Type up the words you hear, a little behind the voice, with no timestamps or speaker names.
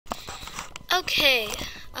Okay,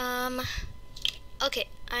 okay,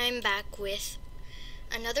 I'm back with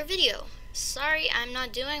another video. Sorry, I'm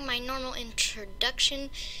not doing my normal introduction.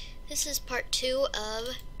 This is part 2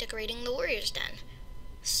 of decorating the Warrior's Den.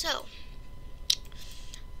 So,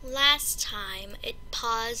 last time it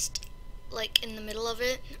paused, like, in the middle of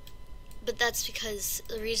it, but that's because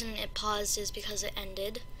the reason it paused is because it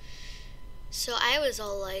ended. So I was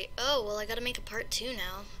all like, oh, well, I gotta make a part 2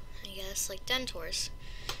 now, I guess, like den tours.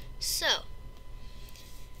 So,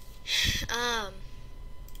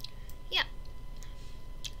 yeah.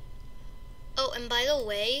 Oh, and by the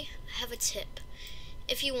way, I have a tip.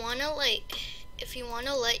 If you wanna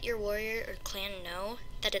let your warrior or clan know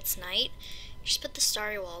that it's night, just put the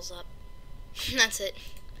starry walls up. That's it.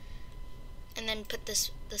 And then put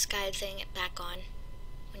this guide thing back on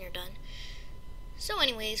when you're done. So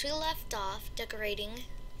anyways, we left off decorating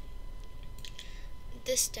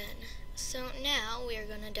this den. So now we are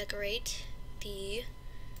gonna decorate the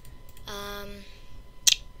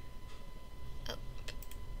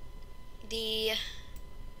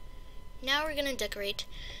now we're gonna decorate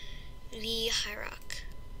the high rock.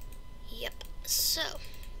 Yep. So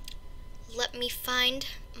let me find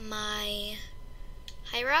my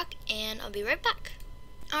high rock and I'll be right back.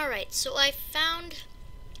 Alright, so I found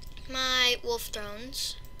my wolf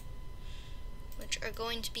thrones, which are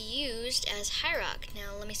going to be used as high rock.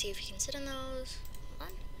 Now let me see if you can sit on those.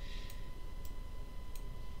 Hold on.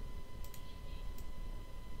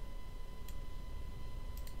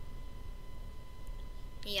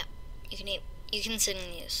 Yeah, you can sit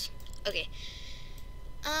in these. Okay.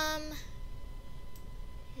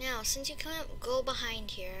 Now since you can't go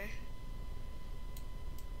behind here,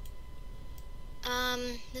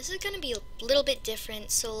 this is gonna be a little bit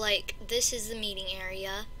different. So like, this is the meeting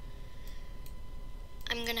area.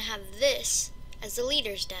 I'm gonna have this as the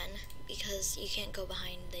leader's den because you can't go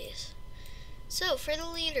behind these. So for the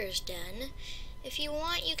leader's den, if you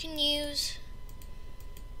want, you can use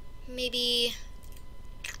maybe,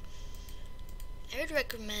 I would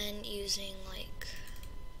recommend using like,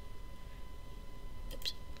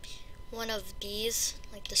 one of these,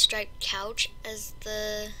 like the striped couch as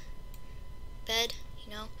the bed,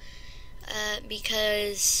 you know,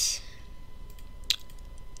 because,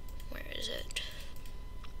 where is it?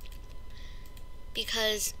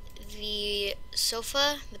 Because the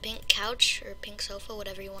sofa, the pink couch, or pink sofa,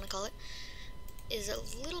 whatever you want to call it, is a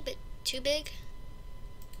little bit too big.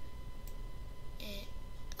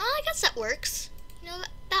 Oh, I guess that works. You know,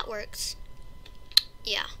 that works.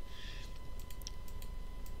 Yeah.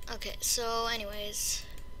 Okay, so anyways,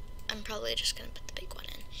 I'm probably just gonna put the big one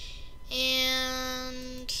in.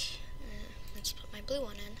 And let's put my blue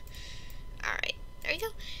one in. Alright, there you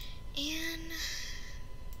go. And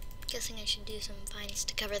guessing I should do some vines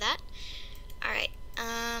to cover that. Alright,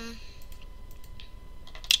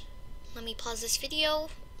 let me pause this video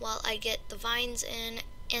while I get the vines in,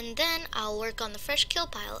 and then I'll work on the fresh kill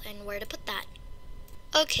pile and where to put that.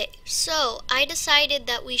 Okay, so I decided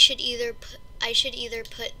that I should either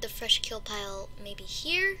put the fresh kill pile maybe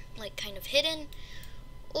here, like kind of hidden,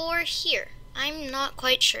 or here. I'm not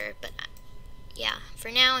quite sure, but yeah,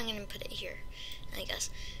 for now I'm gonna put it here, I guess.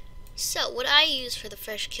 So what I use for the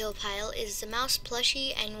fresh kill pile is the mouse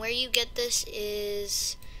plushie, and where you get this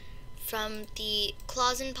is from the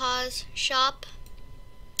Claws and Paws shop.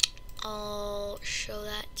 I'll show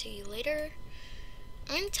that to you later.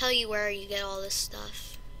 I'm gonna tell you where you get all this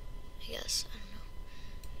stuff, I guess. I don't know.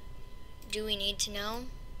 Do we need to know?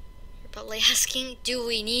 You're probably asking, do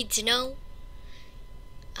we need to know?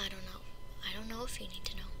 I don't know. I don't know if you need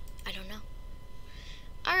to know. I don't know.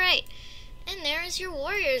 Alright, and there is your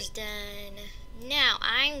warrior's den. Now,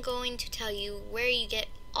 I'm going to tell you where you get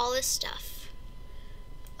all this stuff.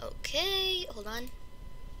 Okay, hold on.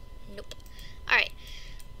 Nope. Alright.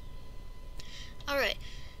 Alright.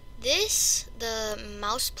 The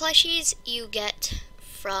mouse plushies you get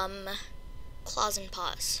from Claws and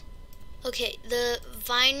Paws. Okay, the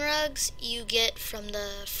vine rugs you get from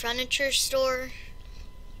the furniture store.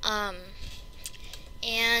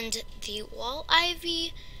 And the wall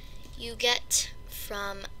ivy you get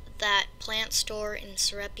from that plant store in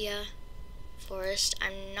Serepia Forest.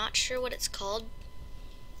 I'm not sure what it's called,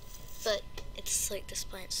 but it's like this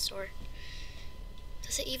plant store.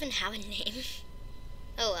 Does it even have a name?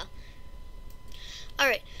 Oh well.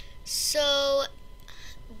 Alright, so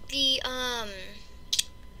the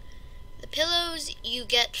pillows you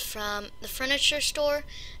get from the furniture store,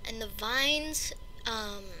 and the vines,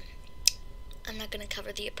 I'm not going to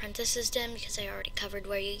cover the apprentice's den because I already covered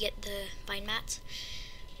where you get the vine mats.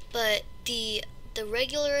 But the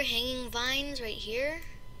regular hanging vines right here,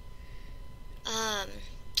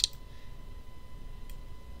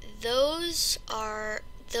 those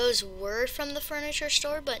were from the furniture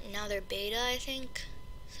store, but now they're beta, I think.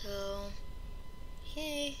 So,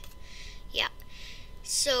 yay. Yeah.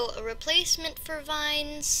 So, a replacement for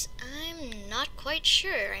vines, I'm not quite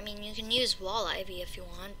sure. I mean, you can use wall ivy if you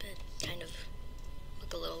want, but kind of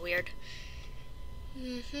look a little weird.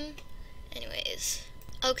 Anyways.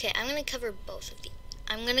 Okay, I'm going to cover both of these.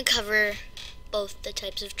 I'm going to cover both the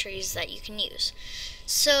types of trees that you can use.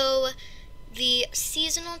 So, the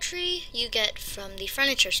seasonal tree you get from the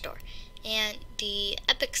furniture store, and the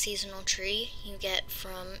epic seasonal tree you get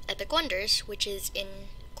from Epic Wonders, which is in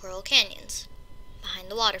Coral Canyons, behind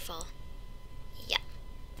the waterfall. Yeah.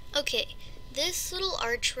 Okay, this little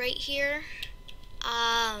arch right here,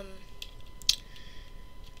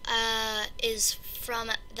 is from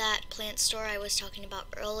that plant store I was talking about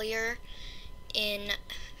earlier in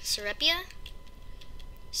Serepia.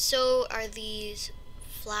 So are these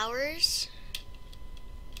flowers.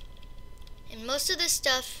 And most of this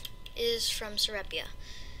stuff is from Serepia.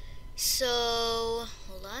 So,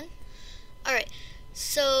 hold on. Alright,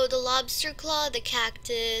 so the lobster claw, the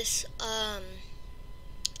cactus,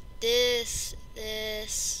 this,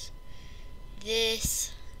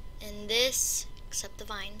 and this, except the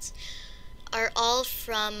vines, are all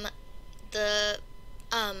from the,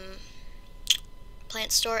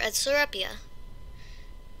 plant store at Serepia.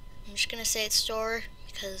 I'm just gonna say it's store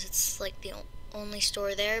because it's like the only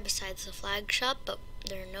store there besides the flag shop, but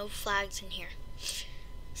there are no flags in here.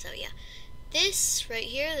 So yeah, this right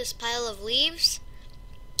here, this pile of leaves,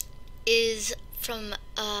 is from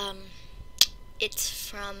it's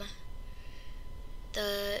from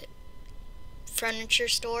the furniture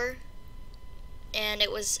store, and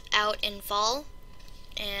it was out in fall,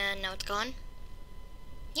 and now it's gone.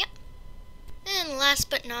 Yep. And last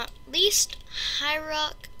but not least, high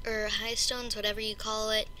rock, or high stones, whatever you call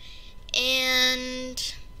it,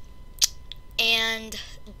 and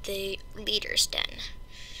the leader's den.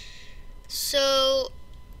 So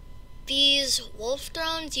these wolf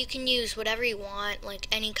thrones, you can use whatever you want, like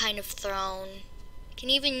any kind of throne. You can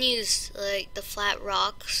even use like the flat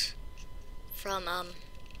rocks from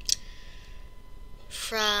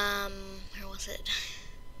where was it?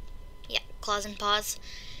 Yeah, Claws and Paws.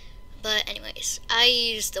 But anyways, I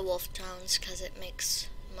use the wolf thrones because it makes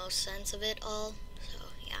most sense of it all. So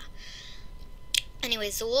yeah.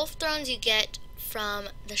 Anyways, the wolf thrones you get from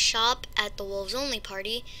the shop at the Wolves Only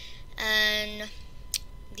party, and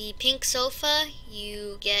the pink sofa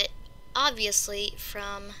you get obviously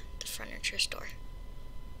from the furniture store.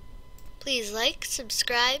 Please like,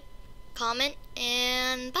 subscribe, comment,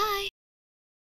 and bye!